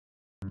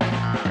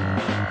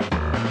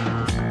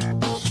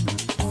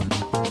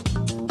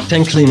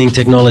Tank cleaning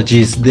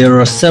technologies, there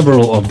are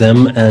several of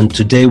them, and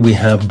today we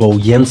have Bo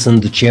Jensen,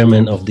 the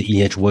chairman of the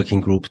EHEDG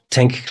Working Group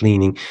Tank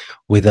Cleaning,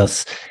 with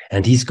us,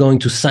 and he's going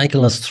to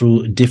cycle us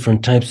through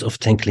different types of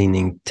tank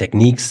cleaning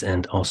techniques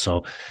and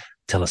also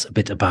tell us a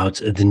bit about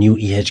the new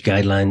EHEDG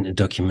Guideline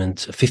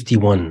Document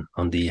 51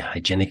 on the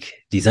hygienic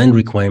design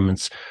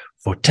requirements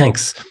for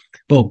tanks.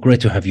 Bo,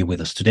 great to have you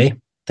with us today.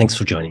 Thanks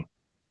for joining.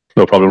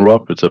 No problem,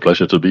 Rob. It's a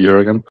pleasure to be here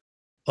again.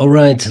 All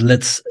right,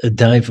 let's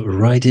dive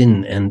right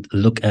in and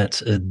look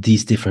at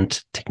these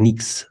different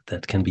techniques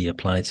that can be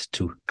applied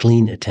to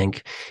clean a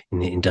tank in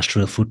the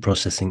industrial food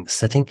processing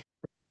setting.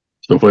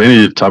 So for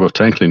any type of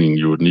tank cleaning,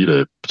 you would need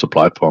a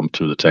supply pump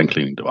to the tank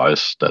cleaning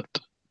device that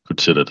could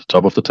sit at the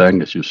top of the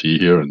tank, as you see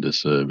here in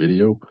this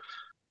video.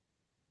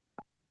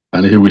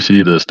 And here we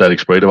see the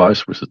static spray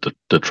device, which is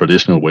the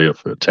traditional way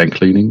of tank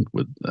cleaning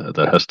with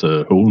that has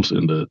the holes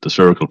in the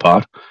circle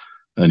part.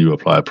 And you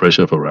apply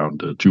pressure of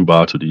around 2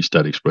 bar to these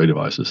static spray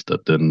devices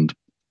that then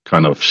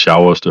kind of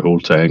showers the whole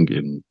tank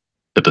in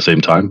at the same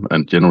time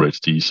and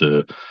generates these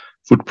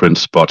footprint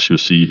spots you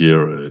see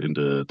here in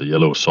the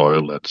yellow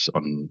soil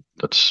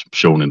that's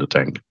shown in the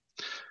tank.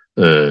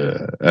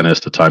 And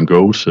as the time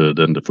goes,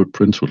 then the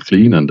footprints will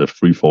clean and the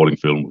free-falling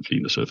film will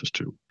clean the surface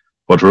too.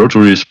 For the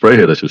rotary spray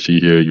head, as you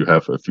see here, you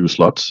have a few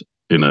slots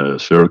in a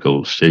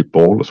spherical shaped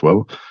ball as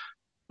well,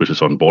 which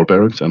is on ball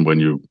bearings. And when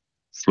you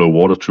flow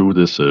water through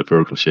this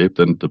spherical shape,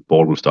 then the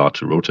ball will start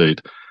to rotate,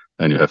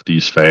 and you have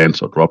these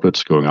fans or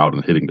droplets going out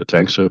and hitting the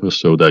tank surface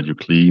so that you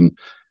clean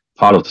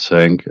part of the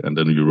tank, and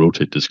then you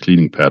rotate this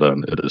cleaning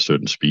pattern at a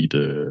certain speed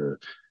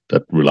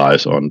that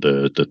relies on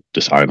the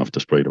design of the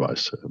spray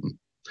device.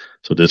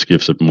 So this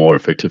gives it more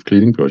effective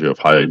cleaning because you have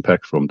higher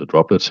impact from the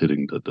droplets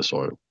hitting the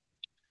soil.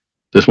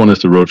 This one is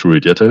the rotary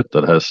jet head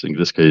that has, in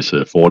this case,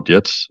 4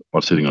 jets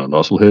sitting on a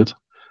nozzle head.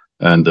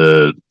 And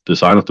the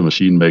design of the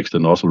machine makes the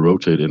nozzle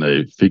rotate in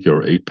a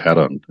figure 8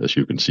 pattern, as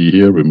you can see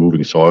here,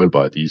 removing soil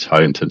by these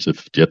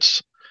high-intensive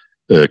jets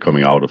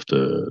coming out of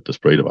the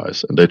spray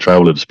device. And they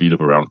travel at a speed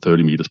of around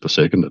 30 meters per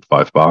second at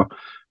 5 bar.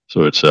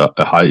 So it's a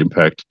high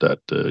impact that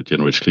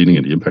generates cleaning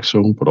in the impact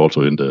zone, but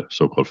also in the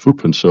so-called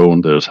footprint zone,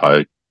 there's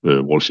high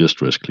wall shear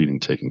stress cleaning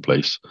taking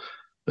place,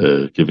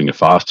 giving a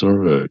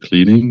faster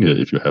cleaning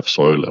if you have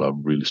soil that are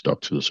really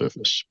stuck to the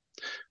surface.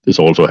 This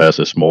also has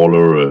a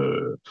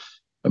smaller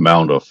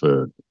amount of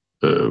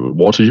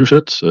water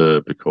usage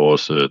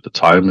because the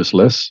time is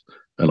less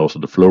and also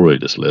the flow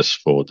rate is less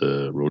for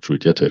the rotary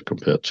jet head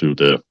compared to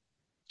the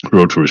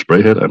rotary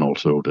spray head and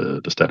also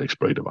the static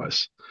spray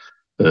device.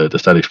 The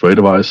static spray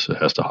device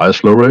has the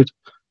highest flow rate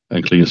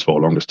and cleans for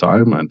the longest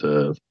time, and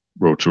the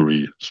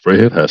rotary spray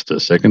head has the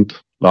second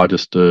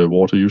largest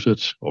water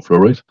usage or flow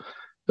rate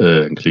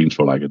and cleans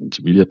for like an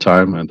intermediate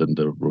time, and then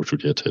the rotary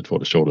jet head for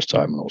the shortest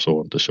time and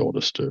also the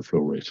shortest flow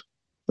rate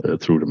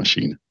through the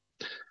machine.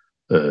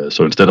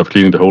 So instead of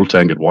cleaning the whole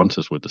tank at once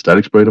as with the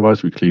static spray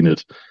device, we clean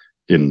it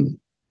in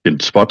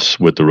spots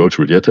with the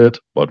rotary jet head,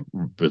 but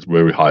with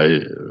very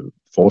high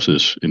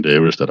forces in the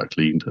areas that are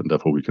cleaned, and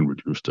therefore we can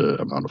reduce the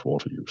amount of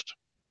water used.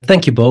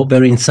 Thank you, Bo.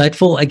 Very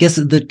insightful. I guess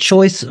the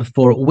choice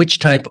for which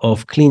type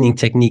of cleaning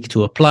technique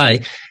to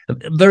apply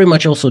very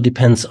much also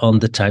depends on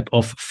the type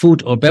of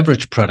food or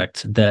beverage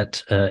product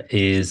that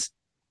is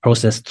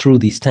processed through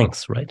these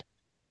tanks, right?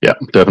 Yeah,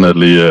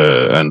 definitely.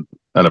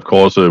 And of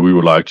course, we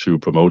would like to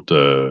promote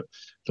the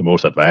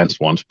most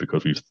advanced ones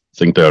because we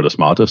think they're the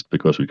smartest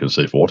because we can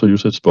save water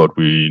usage. But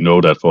we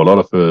know that for a lot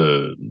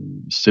of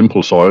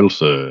simple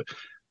soils,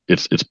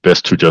 it's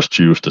best to just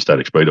choose the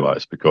static spray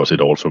device because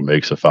it also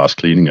makes a fast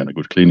cleaning and a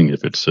good cleaning.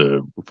 If it's,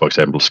 for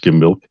example, skim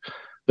milk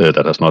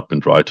that has not been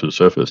dried to the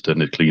surface,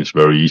 then it cleans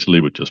very easily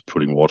with just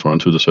putting water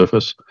onto the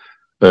surface.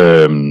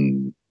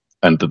 And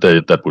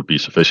that would be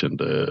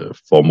sufficient.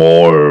 For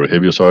more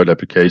heavier soil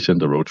application,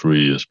 the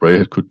rotary spray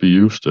head could be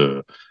used.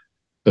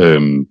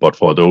 But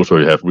for those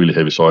where you have really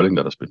heavy soiling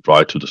that has been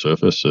dried to the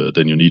surface,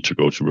 then you need to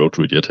go to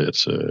rotary jet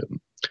heads.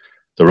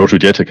 The rotary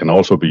jet head can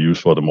also be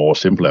used for the more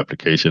simple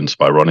applications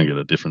by running it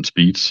at different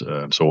speeds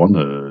and so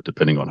on,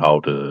 depending on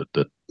how the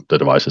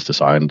device is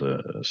designed.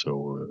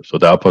 So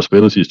there are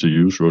possibilities to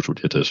use rotary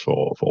jet heads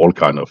for all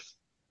kind of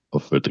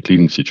the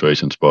cleaning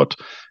situations. But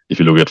if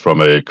you look at from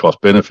a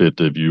cost-benefit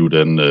view,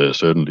 then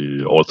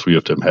certainly all 3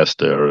 of them has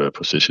their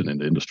position in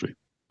the industry.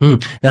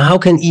 Now, how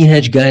can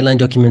EHEDG Guideline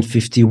Document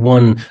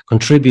 51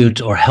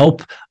 contribute or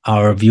help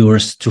our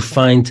viewers to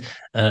find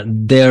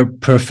their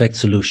perfect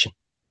solution?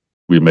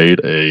 We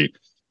made a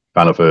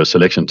kind of a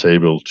selection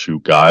table to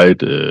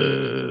guide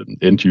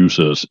end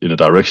users in a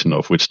direction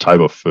of which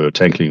type of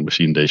tank cleaning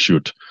machine they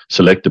should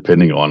select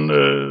depending on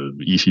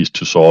easy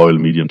to soil,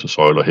 medium to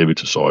soil, or heavy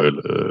to soil.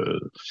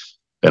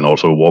 And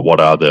also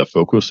what are their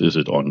focus? Is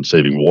it on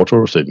saving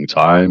water, saving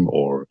time,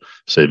 or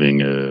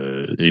saving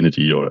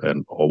energy, or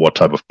what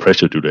type of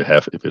pressure do they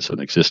have if it's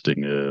an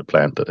existing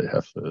plant that they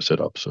have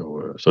set up?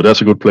 So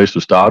that's a good place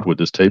to start with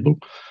this table,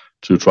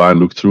 to try and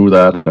look through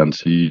that and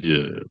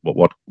see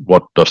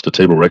what does the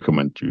table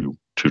recommend you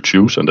to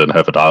choose, and then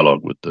have a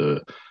dialogue with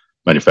the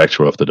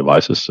manufacturer of the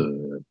devices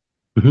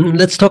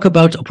Let's talk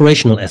about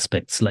operational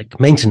aspects like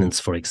maintenance,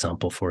 for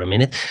example, for a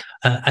minute.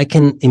 I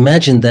can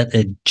imagine that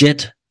a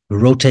jet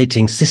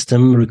rotating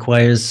system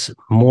requires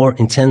more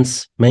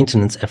intense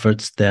maintenance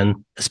efforts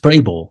than a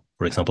spray ball,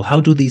 for example. How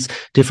do these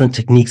different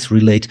techniques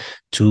relate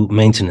to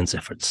maintenance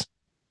efforts?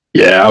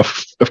 Yeah,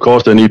 of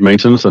course they need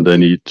maintenance, and they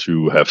need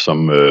to have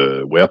some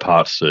wear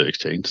parts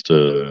exchanged,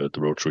 the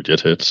rotary jet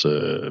heads,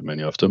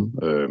 many of them.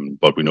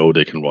 But we know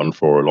they can run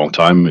for a long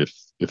time if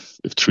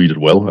treated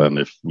well, and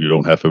if you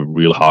don't have a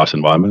real harsh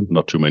environment,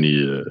 not too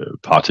many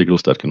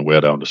particles that can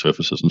wear down the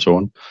surfaces and so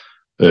on.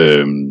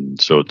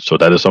 So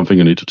that is something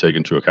you need to take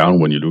into account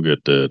when you look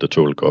at the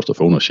total cost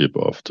of ownership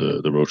of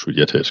the rotary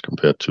jet heads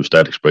compared to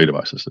static spray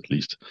devices, at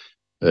least.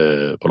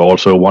 But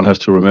also one has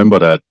to remember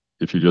that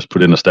if you just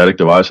put in a static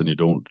device and you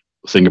don't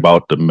think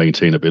about the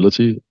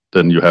maintainability,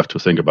 then you have to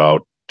think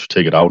about to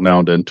take it out now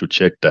and then to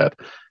check that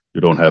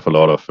you don't have a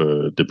lot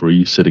of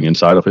debris sitting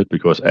inside of it,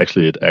 because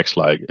actually it acts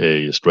like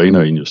a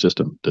strainer in your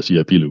system, the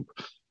CIP loop.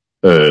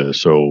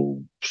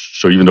 So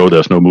even though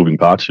there's no moving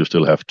parts, you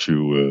still have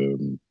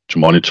to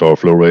monitor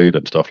flow rate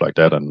and stuff like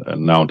that, and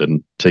now and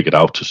then take it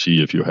out to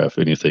see if you have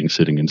anything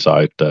sitting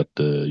inside that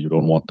you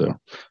don't want there,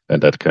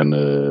 and that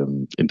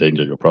can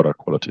endanger your product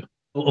quality.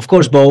 Of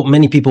course, Bo,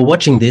 many people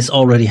watching this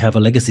already have a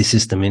legacy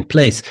system in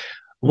place.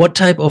 What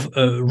type of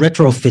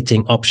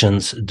retrofitting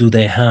options do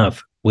they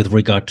have with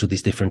regard to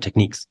these different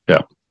techniques?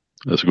 Yeah,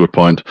 that's a good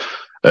point.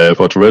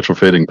 For the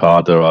retrofitting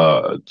part, there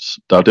are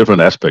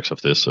different aspects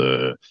of this.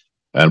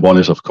 And one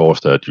is, of course,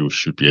 that you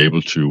should be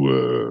able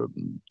to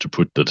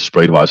put the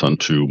spray device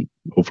onto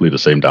hopefully the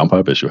same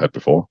downpipe as you had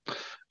before.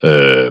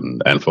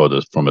 And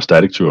from a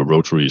static to a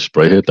rotary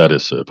spray head, that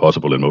is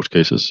possible in most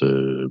cases.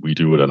 We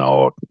do it, and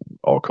our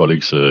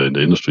colleagues in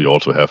the industry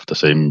also have the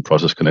same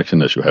process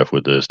connection as you have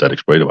with the static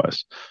spray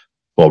device.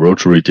 For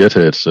rotary jet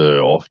heads,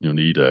 often you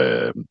need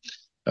a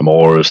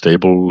more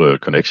stable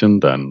connection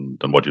than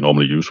what you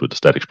normally use with the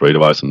static spray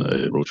device and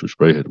a rotary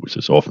spray head, which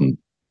is often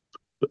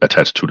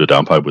attached to the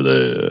downpipe with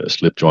a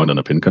slip joint and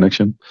a pin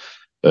connection.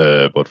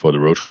 But for the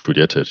rotary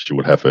jet heads, you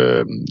will have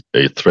a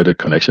threaded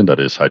connection that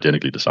is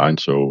hygienically designed,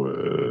 so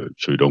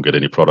you don't get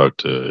any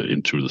product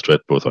into the thread,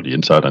 both on the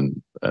inside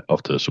and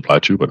of the supply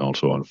tube, and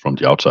also from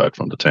the outside,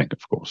 from the tank,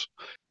 of course.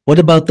 What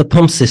about the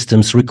pump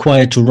systems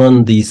required to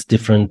run these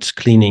different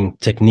cleaning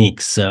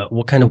techniques?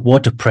 What kind of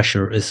water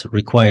pressure is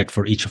required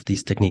for each of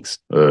these techniques?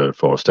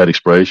 For static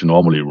sprays, you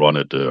normally run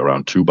it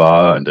around 2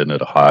 bar and then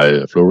at a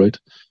high flow rate.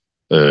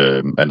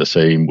 And the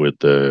same with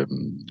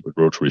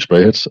rotary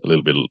spray heads, a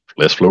little bit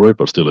less flow rate,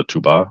 but still at 2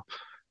 bar.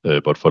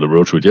 But for the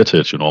rotary jet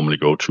heads, you normally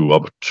go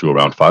up to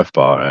around 5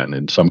 bar. And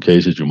in some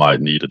cases, you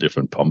might need a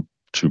different pump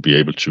to be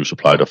able to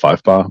supply the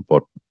 5 bar.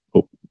 But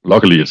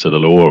luckily, it's at a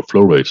lower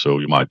flow rate, so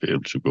you might be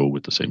able to go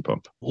with the same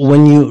pump.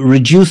 When you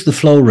reduce the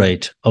flow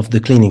rate of the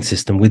cleaning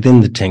system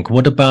within the tank,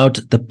 what about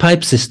the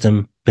pipe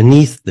system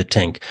beneath the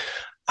tank?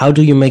 How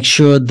do you make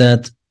sure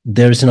that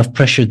there is enough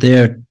pressure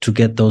there to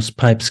get those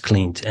pipes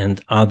cleaned?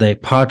 And are they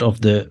part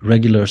of the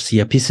regular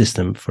CIP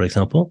system, for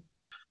example?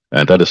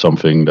 And that is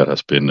something that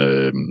has been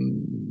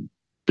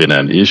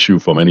an issue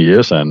for many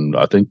years, and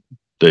I think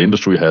the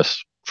industry has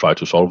tried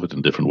to solve it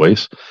in different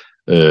ways.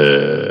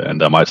 And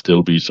there might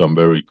still be some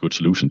very good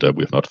solutions that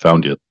we have not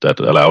found yet that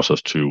allows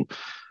us to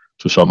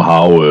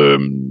somehow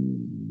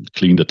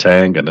clean the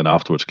tank and then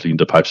afterwards clean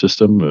the pipe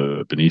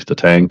system beneath the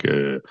tank,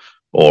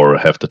 or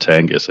have the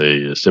tank as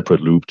a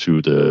separate loop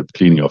to the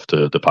cleaning of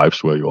the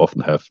pipes, where you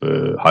often have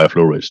higher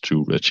flow rates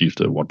to achieve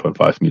the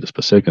 1.5 meters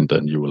per second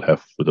than you will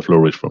have with the flow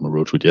rate from a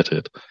rotary jet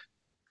head.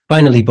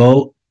 Finally,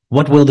 Bo,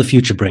 what will the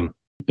future bring?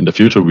 In the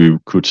future, we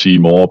could see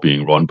more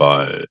being run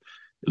by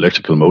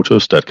electrical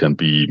motors that can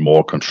be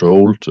more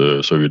controlled,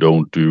 so you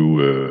don't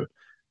do,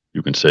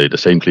 you can say, the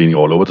same cleaning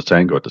all over the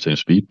tank or at the same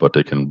speed, but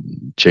they can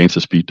change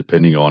the speed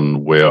depending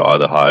on where are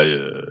the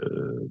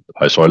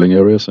high soiling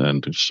areas,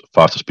 and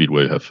faster speed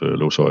where you have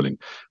low soiling.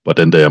 But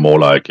then they are more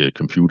like a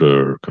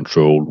computer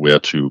controlled where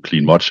to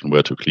clean much and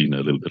where to clean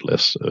a little bit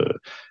less.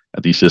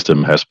 And these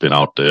system has been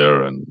out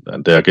there, and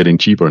they are getting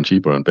cheaper and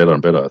cheaper and better,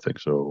 I think.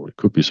 So it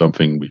could be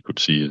something we could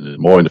see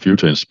more in the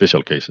future in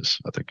special cases,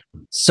 I think.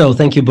 So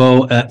thank you,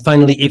 Bo.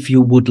 Finally, if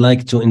you would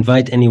like to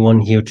invite anyone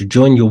here to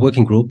join your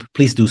working group,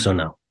 please do so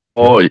now.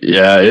 Oh,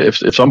 yeah.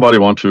 If somebody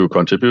wants to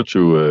contribute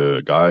to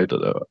a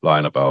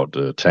guideline about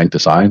tank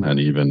design, and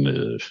even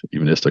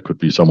if there could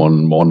be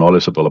someone more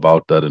knowledgeable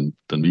about that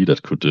than me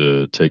that could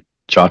take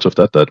charge of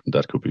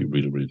that could be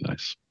really, really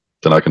nice.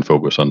 Then I can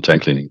focus on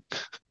tank cleaning.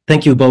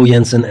 Thank you, Bo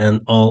Jensen,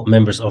 and all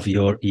members of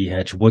your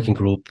EHEDG working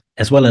group,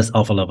 as well as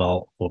Alfa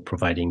Laval, for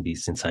providing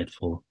these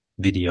insightful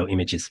video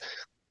images.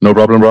 No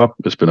problem, Rob.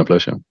 It's been a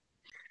pleasure.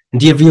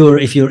 Dear viewer,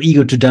 if you're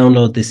eager to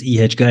download this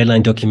EHEDG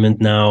guideline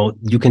document now,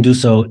 you can do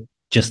so.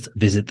 Just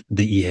visit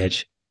the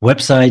EHEDG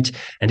website.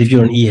 And if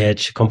you're an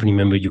EHEDG company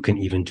member, you can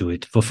even do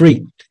it for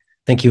free.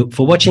 Thank you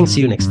for watching. See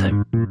you next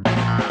time.